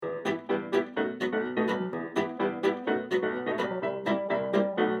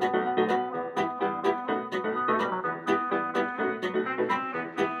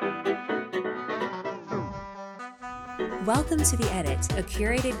Welcome to The Edit, a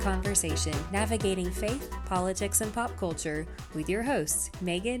curated conversation navigating faith, politics, and pop culture with your hosts,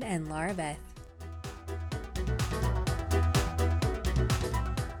 Megan and Laura Beth.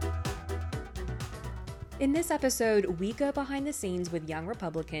 In this episode, we go behind the scenes with young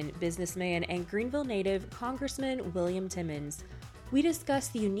Republican, businessman, and Greenville native Congressman William Timmons. We discuss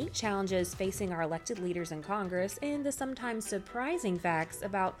the unique challenges facing our elected leaders in Congress and the sometimes surprising facts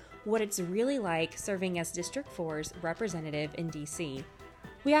about what it's really like serving as District 4's representative in D.C.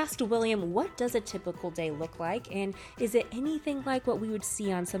 We asked William, what does a typical day look like, and is it anything like what we would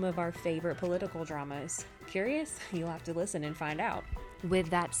see on some of our favorite political dramas? Curious? You'll have to listen and find out. With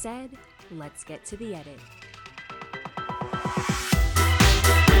that said, let's get to the edit.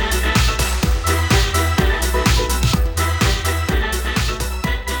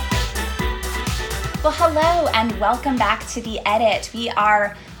 Well, hello and welcome back to The Edit. We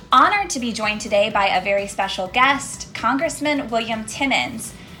are honored to be joined today by a very special guest, Congressman William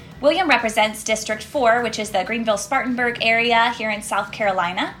Timmons. William represents District 4, which is the Greenville-Spartanburg area here in South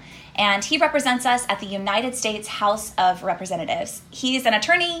Carolina, and he represents us at the United States House of Representatives. He's an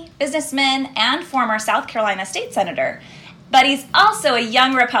attorney, businessman, and former South Carolina state senator. But he's also a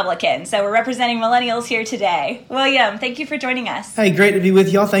young Republican, so we're representing millennials here today. William, thank you for joining us. Hey, great to be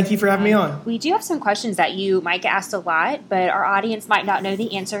with y'all. Thank you for having me on. We do have some questions that you might get asked a lot, but our audience might not know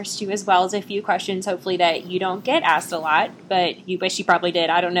the answers to, as well as a few questions, hopefully, that you don't get asked a lot, but you wish you probably did.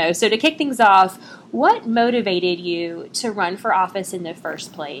 I don't know. So to kick things off, what motivated you to run for office in the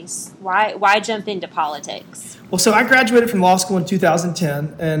first place? Why jump into politics? Well, so I graduated from law school in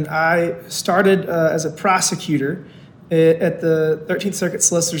 2010, and I started as a prosecutor at the 13th Circuit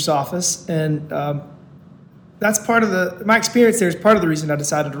Solicitor's Office, and that's part of my experience there is part of the reason I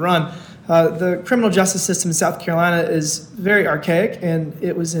decided to run. The criminal justice system in South Carolina is very archaic, and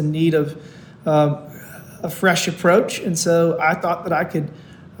it was in need of a fresh approach, and so I thought that I could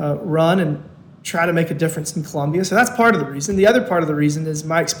run and try to make a difference in Columbia. So that's part of the reason. The other part of the reason is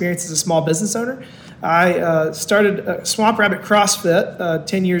my experience as a small business owner. I started Swamp Rabbit CrossFit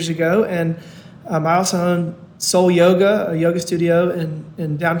 10 years ago, and I also own Soul Yoga, a yoga studio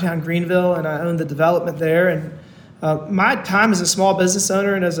in downtown Greenville, and I own the development there. And my time as a small business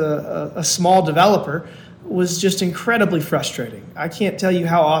owner and as a small developer was just incredibly frustrating. I can't tell you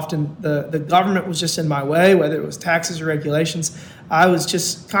how often the government was just in my way, whether it was taxes or regulations. I was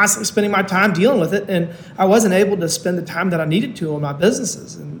just constantly spending my time dealing with it, and I wasn't able to spend the time that I needed to on my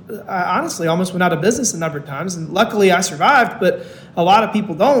businesses. And I honestly almost went out of business a number of times, and luckily I survived, but a lot of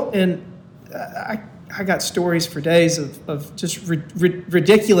people don't. And I got stories for days of just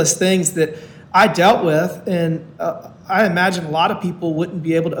ridiculous things that I dealt with, and I imagine a lot of people wouldn't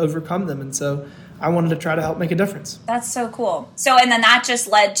be able to overcome them, and so I wanted to try to help make a difference. That's so cool. So, and then that just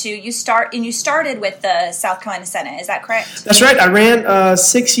led to you started with the South Carolina Senate, is that correct? That's right. I ran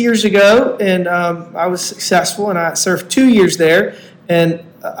 6 years ago, and I was successful, and I served 2 years there, and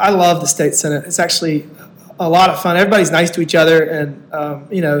I love the state Senate. It's actually a lot of fun. Everybody's nice to each other, and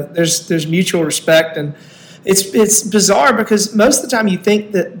there's mutual respect, and it's bizarre because most of the time you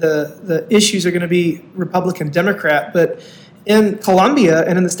think that the issues are going to be Republican Democrat, but in Columbia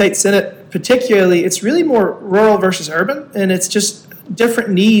and in the state Senate particularly, it's really more rural versus urban, and it's just different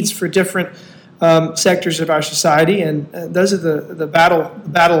needs for different sectors of our society, and those are the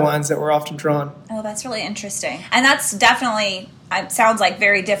battle lines that were often drawn. Oh, that's really interesting, and that's definitely. It sounds like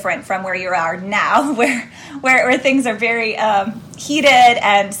very different from where you are now, where things are very heated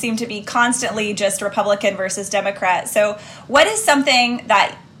and seem to be constantly just Republican versus Democrat. So what is something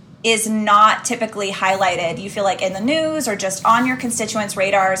that is not typically highlighted, you feel like, in the news or just on your constituents'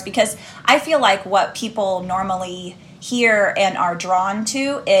 radars? Because I feel like what people normally hear and are drawn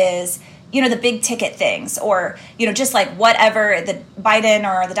to is, the big ticket things, or, just like whatever the Biden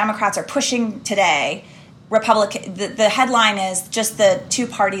or the Democrats are pushing today. Republican, the headline is just the two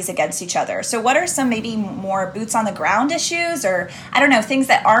parties against each other. So what are some maybe more boots on the ground issues, or I don't know, things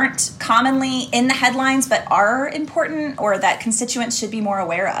that aren't commonly in the headlines but are important or that constituents should be more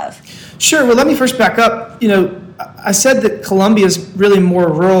aware of? Sure. Well, let me first back up. I said that Columbia is really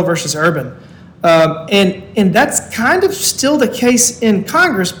more rural versus urban. And that's kind of still the case in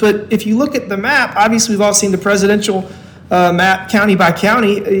Congress. But if you look at the map, obviously we've all seen the presidential map county by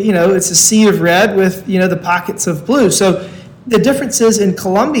county. It's a sea of red with, the pockets of blue. So the difference is in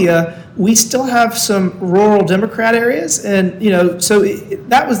Columbia, we still have some rural Democrat areas. And, so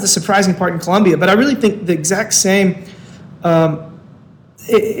that was the surprising part in Columbia. But I really think the exact same,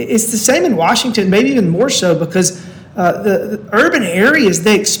 it's the same in Washington, maybe even more so, because the urban areas,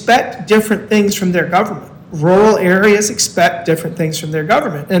 they expect different things from their government. Rural areas expect different things from their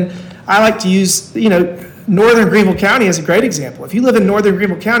government. And I like to use, Northern Greenville County is a great example. If you live in Northern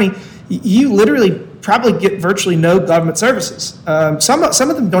Greenville County, you literally probably get virtually no government services. Some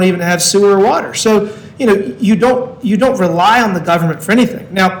of them don't even have sewer or water. So, you don't rely on the government for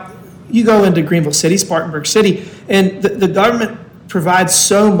anything. Now, you go into Greenville City, Spartanburg City, and the government provides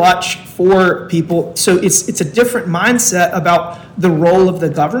so much for people. So it's a different mindset about the role of the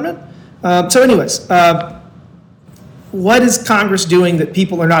government. What is Congress doing that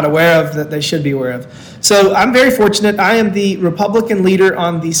people are not aware of that they should be aware of? So I'm very fortunate. I am the Republican leader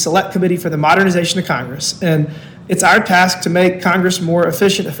on the Select Committee for the Modernization of Congress, and it's our task to make Congress more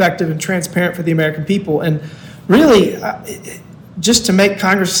efficient, effective, and transparent for the American people, and really just to make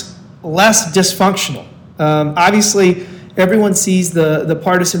Congress less dysfunctional. Obviously, everyone sees the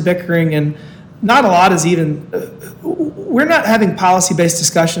partisan bickering, and not a lot is even. We're not having policy-based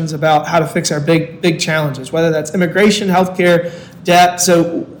discussions about how to fix our big challenges, whether that's immigration, healthcare, debt.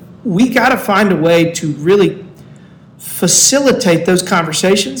 So we got to find a way to really facilitate those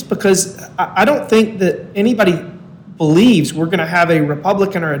conversations, because I don't think that anybody believes we're going to have a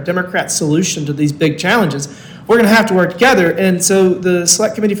Republican or a Democrat solution to these big challenges. We're going to have to work together. And so the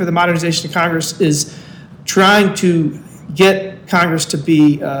Select Committee for the Modernization of Congress is trying to get Congress to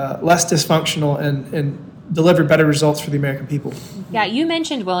be less dysfunctional and deliver better results for the American people. Yeah, you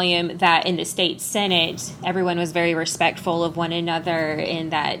mentioned, William, that in the state Senate, everyone was very respectful of one another,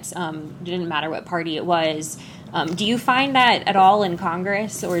 and that it didn't matter what party it was. Do you find that at all in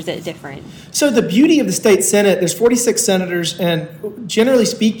Congress, or is it different? So the beauty of the state Senate, there's 46 senators, and generally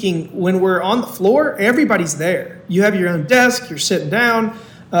speaking, when we're on the floor, everybody's there. You have your own desk, you're sitting down.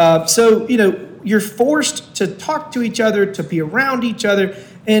 You're forced to talk to each other, to be around each other.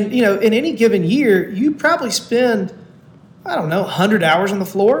 And, in any given year, you probably spend, 100 hours on the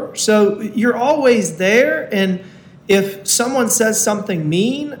floor. So you're always there. And if someone says something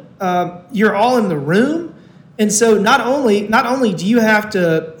mean, you're all in the room. And so not only do you have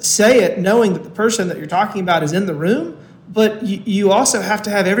to say it knowing that the person that you're talking about is in the room, but you also have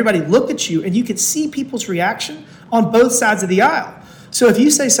to have everybody look at you, and you can see people's reaction on both sides of the aisle. So if you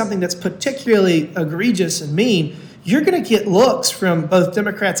say something that's particularly egregious and mean, you're going to get looks from both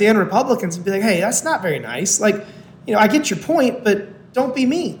Democrats and Republicans and be like, hey, that's not very nice. I get your point, but don't be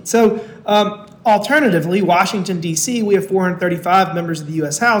mean. So alternatively, Washington, D.C., we have 435 members of the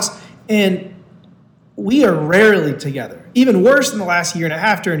U.S. House, and we are rarely together, even worse in the last year and a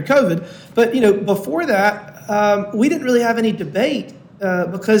half during COVID. But, before that, we didn't really have any debate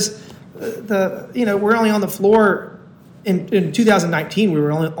because we're only on the floor. In 2019, we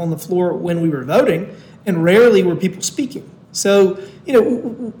were only on the floor when we were voting, and rarely were people speaking. So,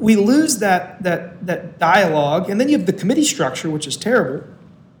 we lose that dialogue, and then you have the committee structure, which is terrible.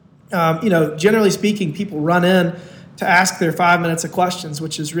 Generally speaking, people run in to ask their 5 minutes of questions,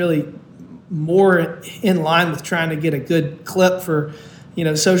 which is really more in line with trying to get a good clip for,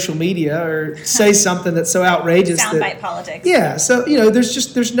 social media, or say something that's so outrageous. Soundbite politics. Yeah. So,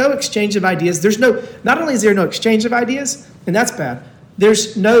 there's no exchange of ideas. Not only is there no exchange of ideas, and that's bad,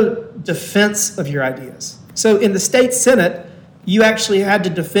 there's no defense of your ideas. So in the state Senate, you actually had to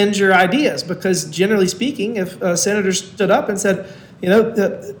defend your ideas, because generally speaking, if a senator stood up and said,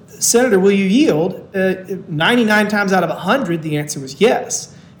 Senator, will you yield? 99 times out of 100, the answer was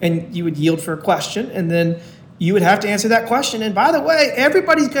yes. And you would yield for a question, and then you would have to answer that question. And by the way,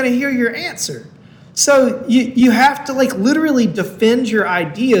 everybody's going to hear your answer. So you have to literally defend your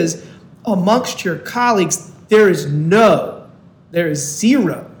ideas amongst your colleagues. There is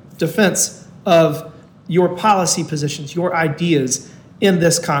zero defense of your policy positions, your ideas in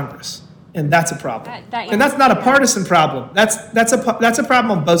this Congress. And that's a problem. And that's not a partisan problem. That's a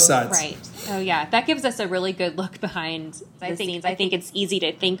problem on both sides. Right. Oh, yeah. That gives us a really good look behind the scenes. I think it's easy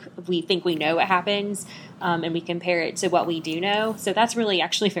to think we know what happens, and we compare it to what we do know. So that's really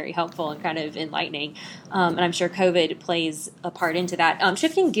actually very helpful and kind of enlightening. And I'm sure COVID plays a part into that.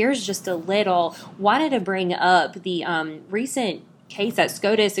 Shifting gears just a little, wanted to bring up the recent case that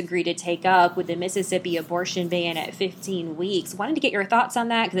SCOTUS agreed to take up with the Mississippi abortion ban at 15 weeks. Wanted to get your thoughts on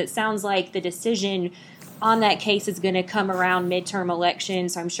that, because it sounds like the decision on that case is going to come around midterm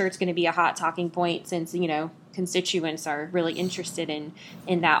elections, so I'm sure it's going to be a hot talking point, since constituents are really interested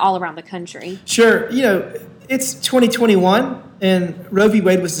in that all around the country. Sure. It's 2021, and Roe v.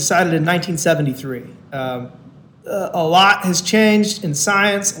 Wade was decided in 1973. A lot has changed in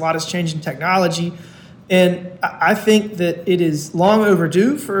science, a lot has changed in technology, and I think that it is long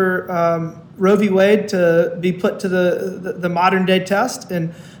overdue for Roe v. Wade to be put to the modern day test,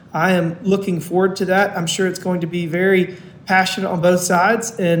 and I am looking forward to that. I'm sure it's going to be very passionate on both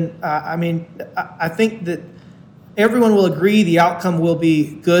sides. And I think that everyone will agree the outcome will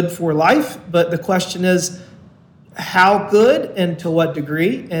be good for life, but the question is how good and to what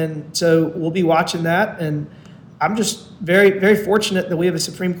degree. And so we'll be watching that. And I'm just very, very fortunate that we have a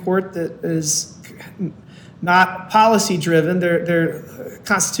Supreme Court that is not policy driven. They're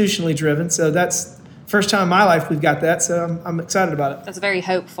constitutionally driven. So that's first time in my life we've got that. So I'm excited about it. That's very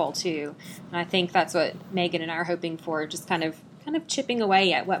hopeful too. And I think that's what Megan and I are hoping for, just kind of chipping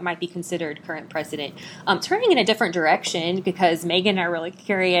away at what might be considered current precedent. Turning in a different direction, because Megan and I are really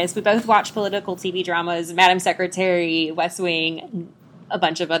curious. We both watch political TV dramas, Madam Secretary, West Wing, a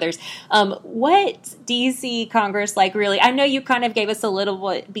bunch of others. What do you see Congress like, really? I know you kind of gave us a little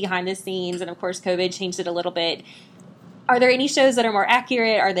bit behind the scenes, and of course COVID changed it a little bit. Are there any shows that are more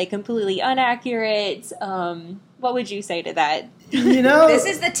accurate? Are they completely inaccurate? What would you say to that? This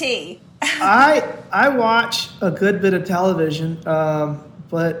is the tea. I watch a good bit of television,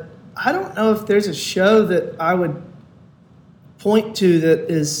 but I don't know if there's a show that I would point to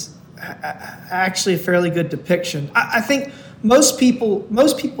that is actually a fairly good depiction. I think most people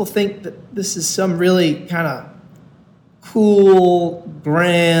think that this is some really kind of cool,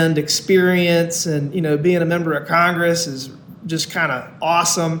 grand experience, and being a member of Congress is just kind of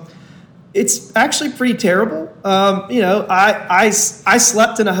awesome. It's actually pretty terrible. I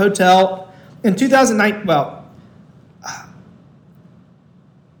slept in a hotel in 2009. Well,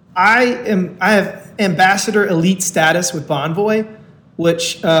 I have ambassador elite status with Bonvoy,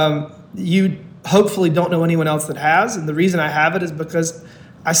 which you hopefully don't know anyone else that has. And the reason I have it is because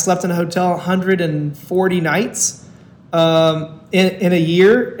I slept in a hotel 140 nights in a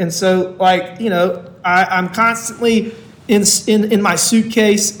year, and so I'm constantly in my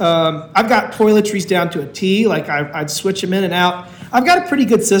suitcase. I've got toiletries down to a T. I'd switch them in and out. I've got a pretty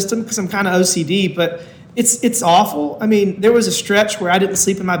good system because I'm kind of OCD, but it's awful. I mean, there was a stretch where I didn't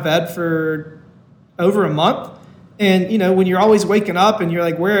sleep in my bed for over a month, and when you're always waking up and you're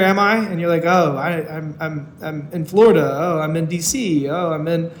like, where am I? And you're like, oh, I'm in Florida. Oh, I'm in DC. Oh, I'm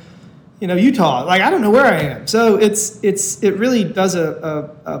in Utah. I don't know where I am. So it really does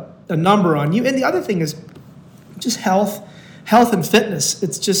a number on you. And the other thing is just health and fitness.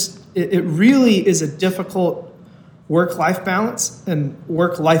 It's just, it really is a difficult work-life balance and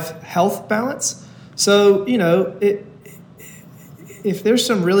work-life health balance. So, if there's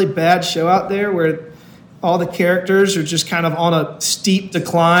some really bad show out there where all the characters are just kind of on a steep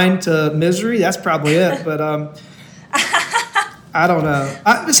decline to misery, that's probably it. But I don't know.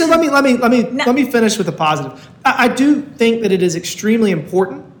 So let me finish with a positive. I do think that it is extremely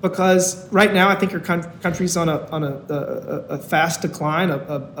important, because right now I think our country's on a fast decline.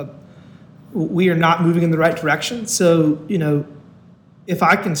 We are not moving in the right direction. So if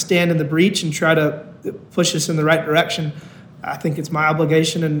I can stand in the breach and try to push us in the right direction, I think it's my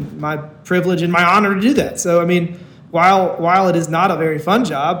obligation and my privilege and my honor to do that. So I mean, while it is not a very fun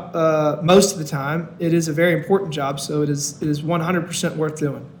job, most of the time, it is a very important job. So it is 100% worth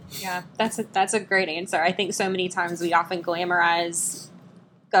doing. Yeah, that's a great answer. I think so many times we often glamorize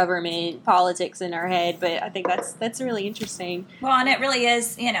government politics in our head, but I think that's really interesting. Well, and it really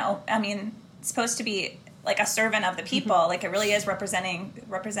is, it's supposed to be like a servant of the people. Mm-hmm. Like it really is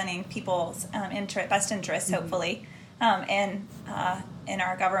representing people's best interests, hopefully, in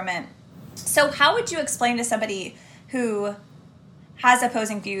our government. So how would you explain to somebody who has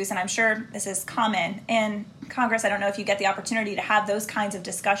opposing views, and I'm sure this is common in Congress, I don't know if you get the opportunity to have those kinds of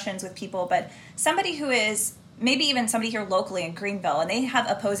discussions with people, but somebody who is maybe even somebody here locally in Greenville, and they have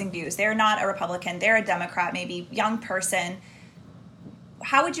opposing views. They're not a Republican, they're a Democrat, maybe young person.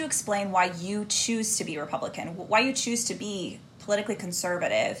 How would you explain why you choose to be Republican, why you choose to be politically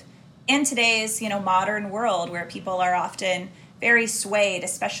conservative in today's, modern world where people are often very swayed,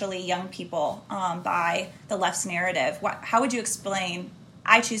 especially young people, by the left's narrative? How would you explain,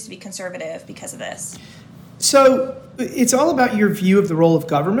 I choose to be conservative because of this? So it's all about your view of the role of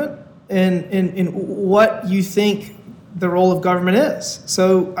government and what you think the role of government is.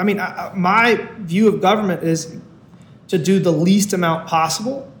 So, I mean, my view of government is to do the least amount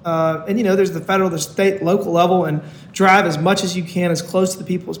possible. There's the federal, the state, local level, and drive as much as you can as close to the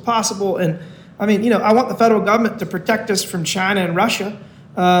people as possible. And I mean, I want the federal government to protect us from China and Russia,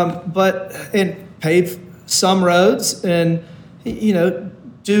 and pave some roads and,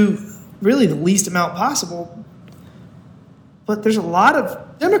 do really the least amount possible. But there's a lot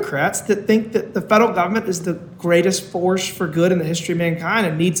of Democrats that think that the federal government is the greatest force for good in the history of mankind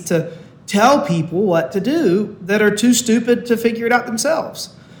and needs to tell people what to do that are too stupid to figure it out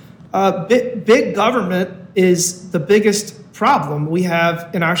themselves. Big government is the biggest problem we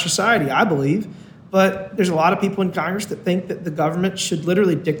have in our society, I believe. But there's a lot of people in Congress that think that the government should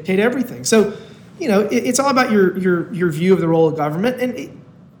literally dictate everything. So, it's all about your view of the role of government. And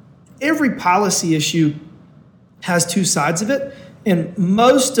every policy issue has two sides of it. And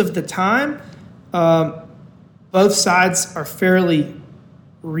most of the time, both sides are fairly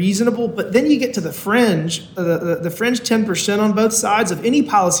reasonable. But then you get to the fringe, the fringe 10% on both sides of any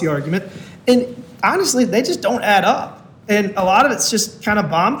policy argument. And honestly, they just don't add up. And a lot of it's just kind of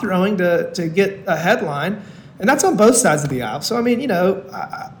bomb throwing to get a headline. And that's on both sides of the aisle. So, I mean,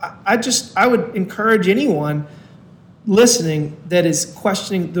 I would encourage anyone listening that is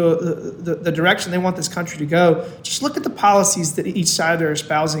questioning the direction they want this country to go, just look at the policies that each side are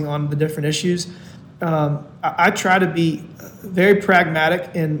espousing on the different issues. I try to be very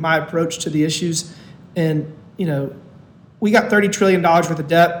pragmatic in my approach to the issues. And, we got $30 trillion worth of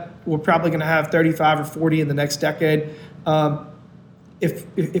debt. We're probably going to have 35 or 40 in the next decade.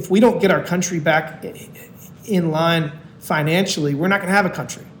 If we don't get our country back in line financially, we're not going to have a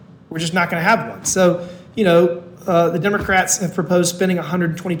country. We're just not going to have one. So, the Democrats have proposed spending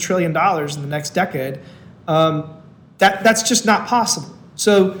 $120 trillion in the next decade. That's just not possible.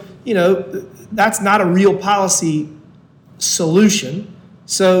 So, that's not a real policy solution.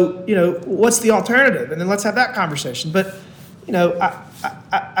 So, what's the alternative? And then let's have that conversation. But,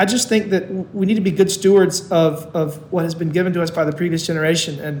 I just think that we need to be good stewards of what has been given to us by the previous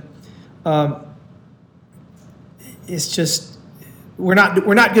generation. And it's just, we're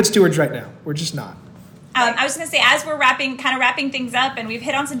not good stewards right now. We're just not. I was going to say, as we're wrapping things up, and we've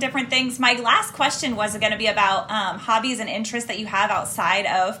hit on some different things, my last question was going to be about hobbies and interests that you have outside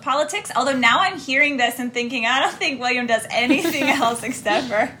of politics. Although now I'm hearing this and thinking, I don't think William does anything else except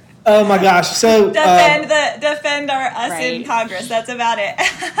for oh my gosh! So defend us right in Congress. That's about it.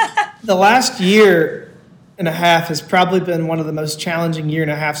 The last year and a half has probably been one of the most challenging year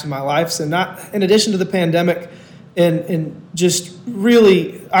and a halves of my life. So, not in addition to the pandemic. And just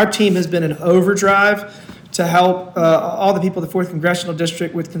really, our team has been in overdrive to help all the people of the 4th Congressional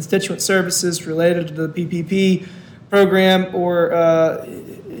District with constituent services related to the PPP program or,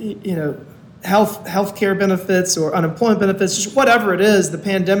 health care benefits or unemployment benefits, just whatever it is. The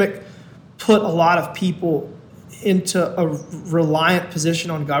pandemic put a lot of people into a reliant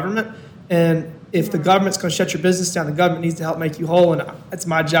position on government. And if the government's going to shut your business down, the government needs to help make you whole, and it's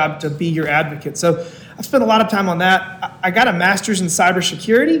my job to be your advocate. So I've spent a lot of time on that. I got a master's in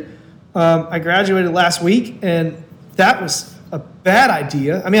cybersecurity. I graduated last week, and that was a bad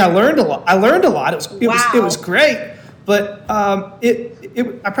idea. I mean, I learned a lot. It was great, but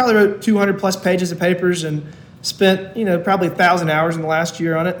I probably wrote 200 plus pages of papers and spent probably 1,000 hours in the last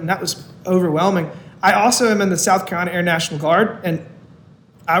year on it, and that was overwhelming. I also am in the South Carolina Air National Guard, and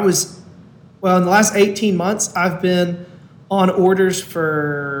in the last 18 months, I've been on orders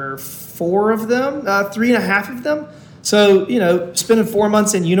for 4 of them, 3.5 of them. So, spending 4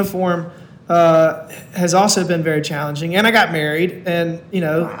 months in uniform has also been very challenging. And I got married, and,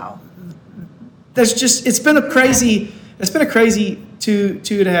 wow. It's been a crazy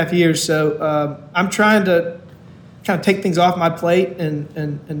 2.5 years. So I'm trying to kind of take things off my plate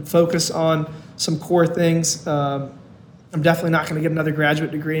and focus on some core things. I'm definitely not going to get another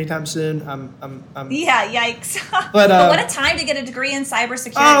graduate degree anytime soon. Yeah, yikes. But what a time to get a degree in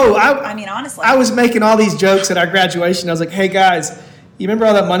cybersecurity. I mean, honestly. I was making all these jokes at our graduation. I was like, hey, guys, you remember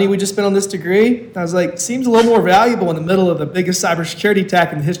all that money we just spent on this degree? I was like, seems a little more valuable in the middle of the biggest cybersecurity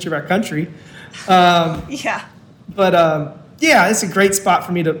attack in the history of our country. Yeah. But, it's a great spot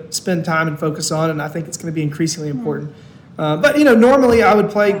for me to spend time and focus on, and I think it's going to be increasingly important. But normally I would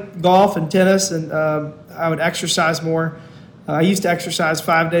play golf and tennis, and I would exercise more. I used to exercise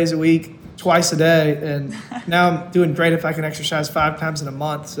 5 days a week, twice a day, and now I'm doing great if I can exercise 5 times in a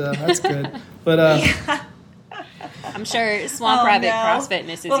month, so that's good. But I'm sure Swamp Rabbit CrossFit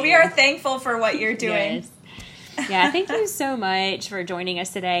misses you. Well, we are thankful for what you're doing. Yes. Yeah, thank you so much for joining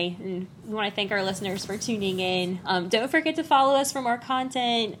us today. And we want to thank our listeners for tuning in. Don't forget to follow us for more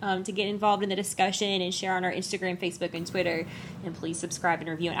content, to get involved in the discussion and share on our Instagram, Facebook, and Twitter. And please subscribe and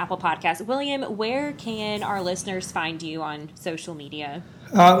review on Apple Podcasts. William, where can our listeners find you on social media?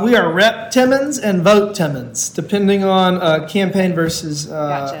 We are Rep Timmons and Vote Timmons, depending on campaign versus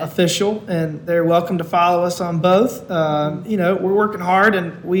official. And they're welcome to follow us on both. We're working hard,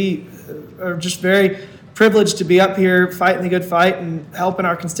 and we are just very privileged to be up here fighting the good fight and helping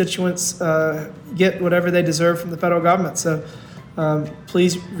our constituents get whatever they deserve from the federal government. So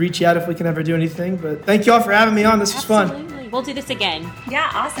please reach out if we can ever do anything. But thank you all for having me on. This was fun. We'll do this again.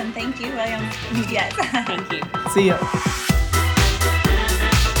 Yeah, awesome. Thank you, William. Yes. Thank you. See ya.